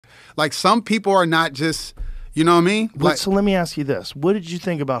Like some people are not just, you know what I mean? Like, So let me ask you this. What did you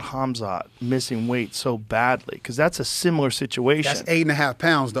think about Khamzat missing weight so badly? Because that's a similar situation. that's 8.5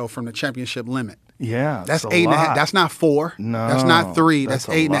 pounds though from the championship limit. Yeah. That's a 8.5. lot. That's not 4. No, That's not 3. that's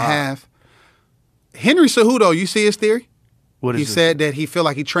That's a 8.5. Henry Cejudo, you see his theory? What is He it? said that he feel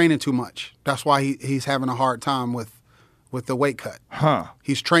like he training too much. That's why he's having a hard time with the weight cut. Huh.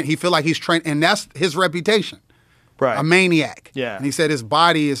 He feel like he's trained, and that's his reputation. Right. A maniac. Yeah. And he said his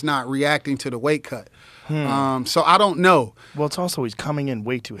body is not reacting to the weight cut. So I don't know. Well, it's also he's coming in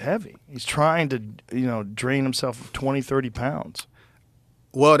way too heavy. He's trying to, drain himself of 20, 30 pounds.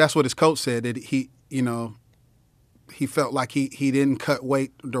 Well, that's what his coach said, that he felt like he didn't cut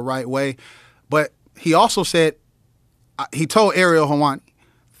weight the right way. But he also said, he told Ariel Helwani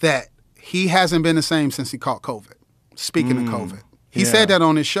that he hasn't been the same since he caught COVID. Speaking of COVID. He said that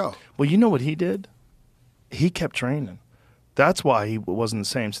on his show. Well, you know what he did? He kept training. That's why he wasn't the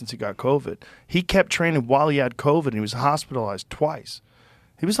same since he got COVID. He kept training while he had COVID, and he was hospitalized twice.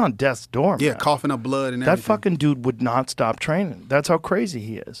 He was on death's door, Yeah, man. coughing up blood and That everything. fucking dude would not stop training. That's how crazy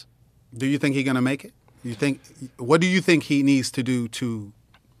he is. Do you think he's going to make it? What do you think he needs to do to...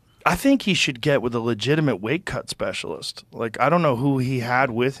 I think he should get with a legitimate weight cut specialist. Like, I don't know who he had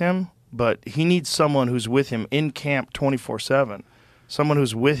with him, but he needs someone who's with him in camp 24/7. Someone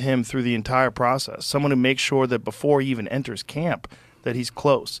who's with him through the entire process. Someone who makes sure that before he even enters camp that he's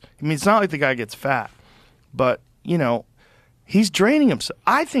close. I mean, it's not like the guy gets fat, but, he's draining himself.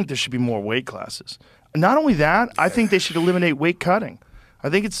 I think there should be more weight classes. Not only that, I think they should eliminate weight cutting. I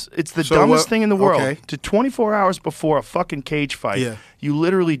think it's the dumbest thing in the world. Okay. To 24 hours before a fucking cage fight, you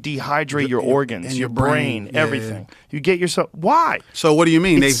literally dehydrate your organs, and your your brain, brain. everything. You get yourself... Why? So what do you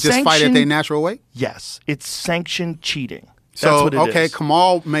mean? It's They just fight at their sanctioned- natural weight? Yes. It's sanctioned cheating. That's So, what it okay, is.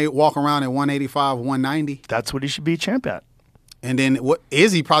 Kamal may walk around at 185, 190. That's what he should be a champ at. And then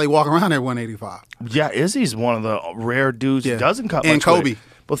Izzy probably walk around at 185. Yeah, Izzy's one of the rare dudes who doesn't cut And much Kobe. weight.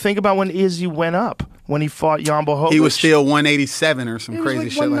 But think about when Izzy went up, when he fought Jan Blachowicz. He was still 187 or some It was crazy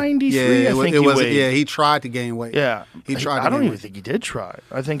like shit. 193, I think he weighed. Yeah, he tried to gain weight. Yeah. He tried to I don't gain even weight. think he did try.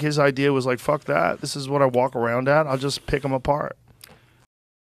 I think his idea was like, fuck that. This is what I walk around at. I'll just pick them apart.